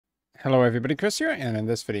Hello everybody, Chris here, and in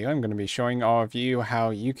this video I'm going to be showing all of you how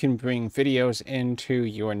you can bring videos into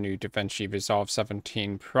your new DaVinci Resolve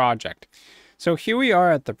 17 project. So here we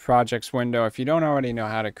are at the projects window. If you don't already know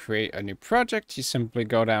how to create a new project, you simply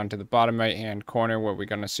go down to the bottom right hand corner where we're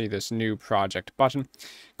going to see this new project button.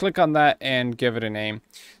 Click on that and give it a name.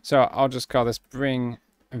 So I'll just call this Bring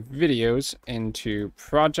Videos into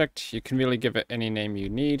Project. You can really give it any name you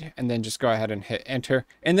need and then just go ahead and hit enter,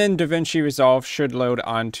 and then DaVinci Resolve should load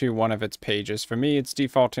onto one of its pages. For me, it's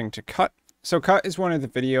defaulting to Cut. So Cut is one of the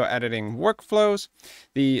video editing workflows.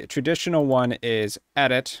 The traditional one is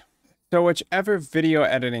Edit. So whichever video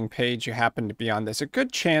editing page you happen to be on, there's a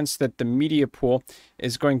good chance that the media pool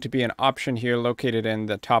is going to be an option here located in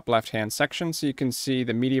the top left hand section. So you can see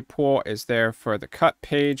the media pool is there for the Cut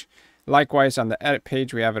page. Likewise, on the edit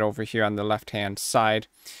page, we have it over here on the left-hand side.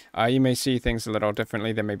 You may see things a little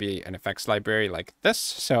differently. There may be an effects library like this,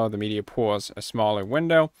 so the media pool is a smaller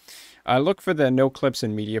window. Look for the no clips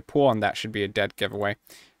in media pool, and that should be a dead giveaway.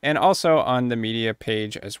 And also on the media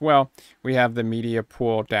page as well, we have the media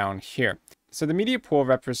pool down here. So the media pool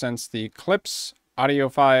represents the clips, audio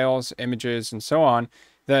files, images, and so on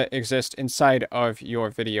that exist inside of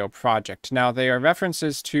your video project. Now, they are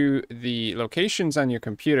references to the locations on your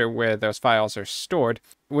computer where those files are stored.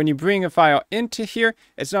 When you bring a file into here,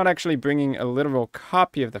 it's not actually bringing a literal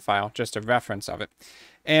copy of the file, just a reference of it.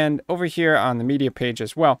 And over here on the media page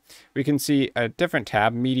as well, we can see a different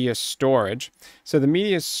tab, Media Storage. So the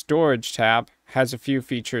Media Storage tab has a few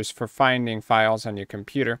features for finding files on your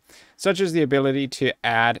computer, such as the ability to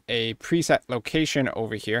add a preset location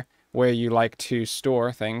over here where you like to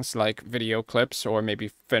store things like video clips or maybe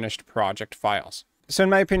finished project files. So in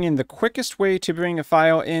my opinion, the quickest way to bring a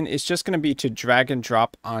file in is just going to be to drag and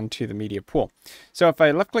drop onto the media pool. So if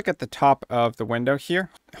I left click at the top of the window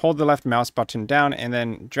here, hold the left mouse button down and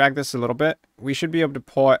then drag this a little bit, we should be able to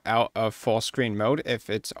pull it out of full screen mode if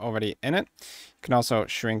it's already in it. You can also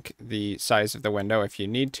shrink the size of the window if you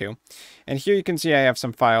need to. And here you can see I have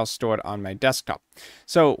some files stored on my desktop.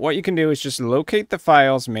 So what you can do is just locate the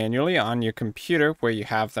files manually on your computer where you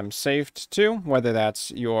have them saved to, whether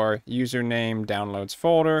that's your username, downloads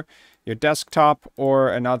folder, your desktop, or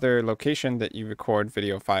another location that you record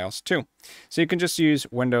video files to. So you can just use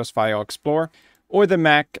Windows File Explorer or the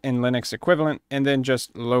Mac and Linux equivalent, and then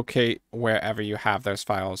just locate wherever you have those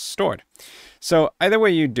files stored. So either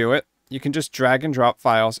way you do it, you can just drag and drop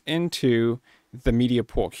files into the media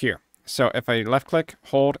pool here. So if I left click,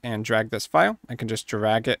 hold, and drag this file, I can just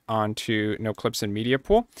drag it onto No Clips in Media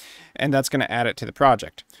Pool, and that's going to add it to the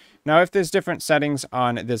project. Now, if there's different settings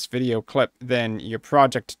on this video clip than your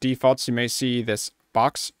project defaults, you may see this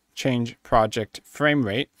box, Change Project Frame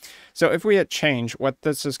Rate. So if we hit change, what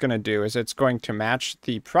this is going to do is it's going to match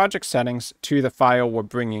the project settings to the file we're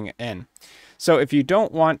bringing in. So if you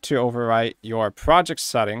don't want to overwrite your project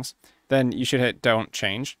settings, then you should hit don't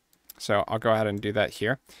change. So I'll go ahead and do that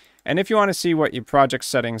here. And if you want to see what your project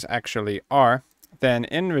settings actually are, then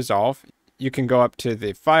in Resolve, you can go up to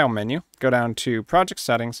the File menu, go down to Project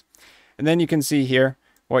Settings, and then you can see here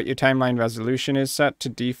what your timeline resolution is set to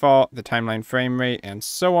default, the timeline frame rate, and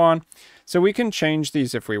so on. So we can change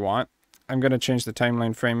these if we want. I'm going to change the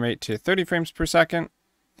timeline frame rate to 30 frames per second.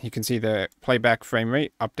 You can see the playback frame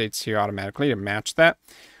rate updates here automatically to match that.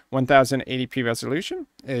 1080p resolution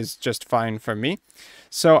is just fine for me.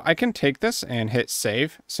 So I can take this and hit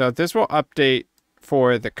save. So this will update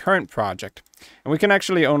for the current project. And we can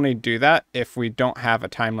actually only do that if we don't have a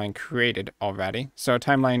timeline created already. So a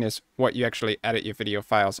timeline is what you actually edit your video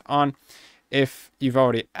files on. If you've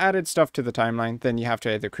already added stuff to the timeline, then you have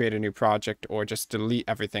to either create a new project or just delete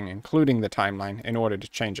everything, including the timeline, in order to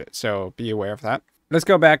change it. So be aware of that. Let's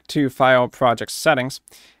go back to File Project Settings.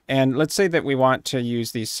 And let's say that we want to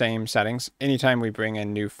use these same settings anytime we bring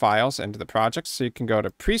in new files into the project. So you can go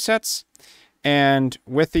to Presets. And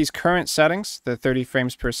with these current settings, the 30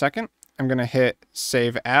 frames per second, I'm going to hit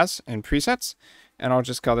Save As in Presets. And I'll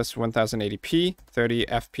just call this 1080p, 30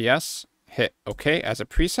 FPS. Hit OK as a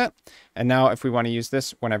preset. And now if we want to use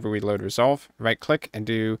this whenever we load Resolve, right click and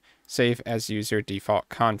do Save as User Default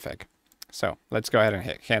Config. So let's go ahead and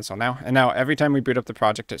hit cancel now. And now every time we boot up the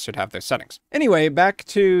project, it should have those settings. Anyway, back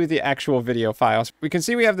to the actual video files. We can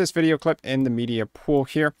see we have this video clip in the media pool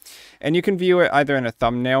here, and you can view it either in a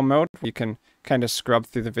thumbnail mode. You can kind of scrub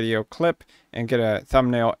through the video clip and get a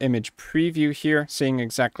thumbnail image preview here, seeing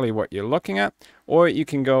exactly what you're looking at. Or you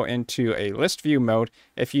can go into a list view mode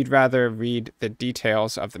if you'd rather read the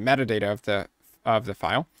details of the metadata of the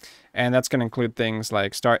file. And that's going to include things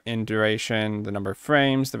like start, end, duration, the number of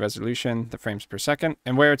frames, the resolution, the frames per second,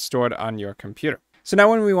 and where it's stored on your computer. So now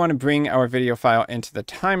when we want to bring our video file into the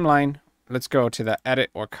timeline, let's go to the edit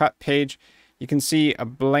or cut page. You can see a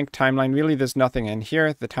blank timeline. Really, there's nothing in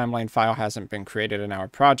here. The timeline file hasn't been created in our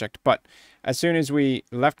project, but as soon as we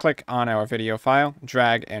left click on our video file,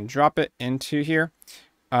 drag and drop it into here,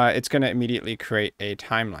 it's going to immediately create a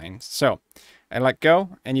timeline. So I let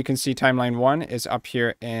go, and you can see timeline 1 is up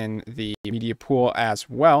here in the media pool as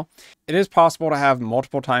well. It is possible to have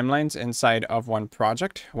multiple timelines inside of one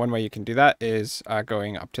project. One way you can do that is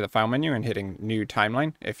going up to the file menu and hitting new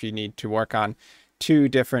timeline if you need to work on 2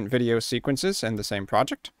 different video sequences in the same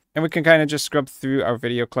project. And we can kind of just scrub through our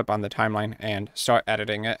video clip on the timeline and start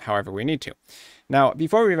editing it however we need to. Now,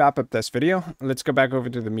 before we wrap up this video, let's go back over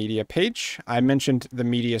to the media page. I mentioned the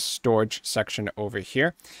media storage section over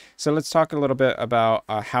here. So let's talk a little bit about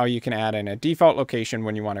how you can add in a default location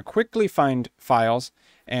when you want to quickly find files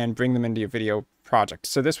and bring them into your video project.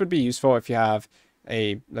 So this would be useful if you have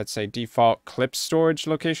a, let's say, default clip storage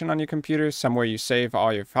location on your computer, somewhere you save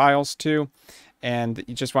all your files to, and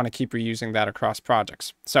you just want to keep reusing that across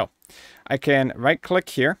projects. So I can right click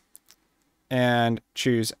here and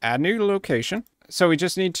choose add new location. So we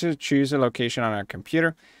just need to choose a location on our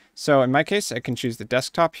computer. So in my case, I can choose the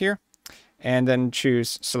desktop here and then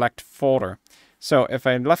choose select folder. So if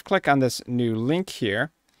I left click on this new link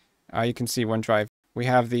here, you can see OneDrive. We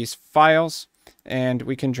have these files and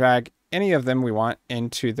we can drag any of them we want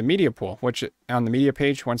into the media pool, which on the media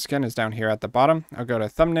page, once again, is down here at the bottom. I'll go to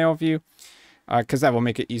thumbnail view, because that will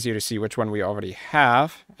make it easier to see which one we already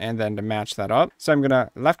have and then to match that up. So I'm going to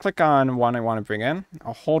left click on one I want to bring in.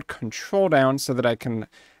 I'll hold Control down so that I can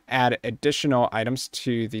add additional items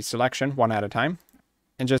to the selection one at a time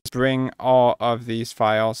and just bring all of these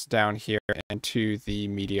files down here into the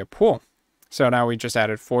media pool. So now we just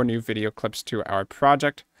added 4 new video clips to our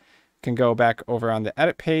project. Can go back over on the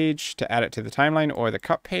edit page to add it to the timeline or the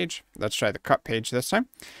cut page. Let's try the cut page this time.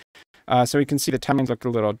 So we can see the timelines look a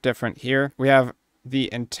little different here. We have the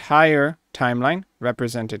entire timeline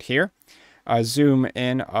represented here. Zoom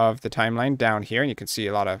in of the timeline down here, and you can see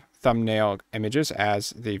a lot of thumbnail images as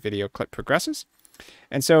the video clip progresses.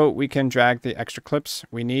 And so we can drag the extra clips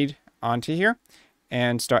we need onto here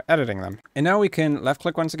and start editing them. And now we can left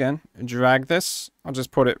click once again, drag this. I'll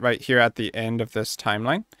just put it right here at the end of this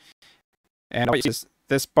timeline. And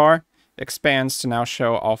this bar expands to now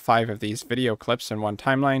show all 5 of these video clips in one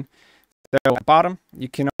timeline. So at the bottom, you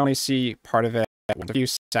can only see part of it in a few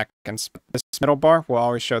seconds. This middle bar will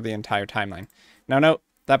always show the entire timeline. Now note,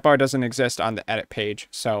 that bar doesn't exist on the edit page,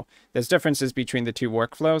 so there's differences between the 2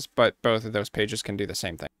 workflows, but both of those pages can do the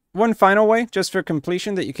same thing. One final way, just for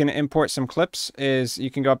completion, that you can import some clips is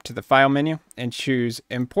you can go up to the File menu and choose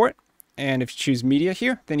Import. And if you choose Media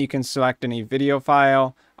here, then you can select any video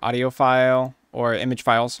file, audio file, or image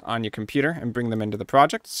files on your computer and bring them into the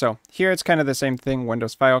project. So here it's kind of the same thing,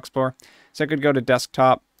 Windows File Explorer. So I could go to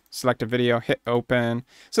Desktop, select a video, hit Open.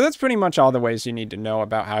 So that's pretty much all the ways you need to know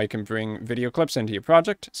about how you can bring video clips into your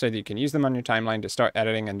project so that you can use them on your timeline to start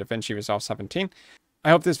editing in DaVinci Resolve 17. I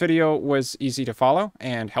hope this video was easy to follow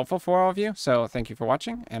and helpful for all of you. So thank you for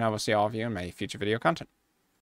watching, and I will see all of you in my future video content.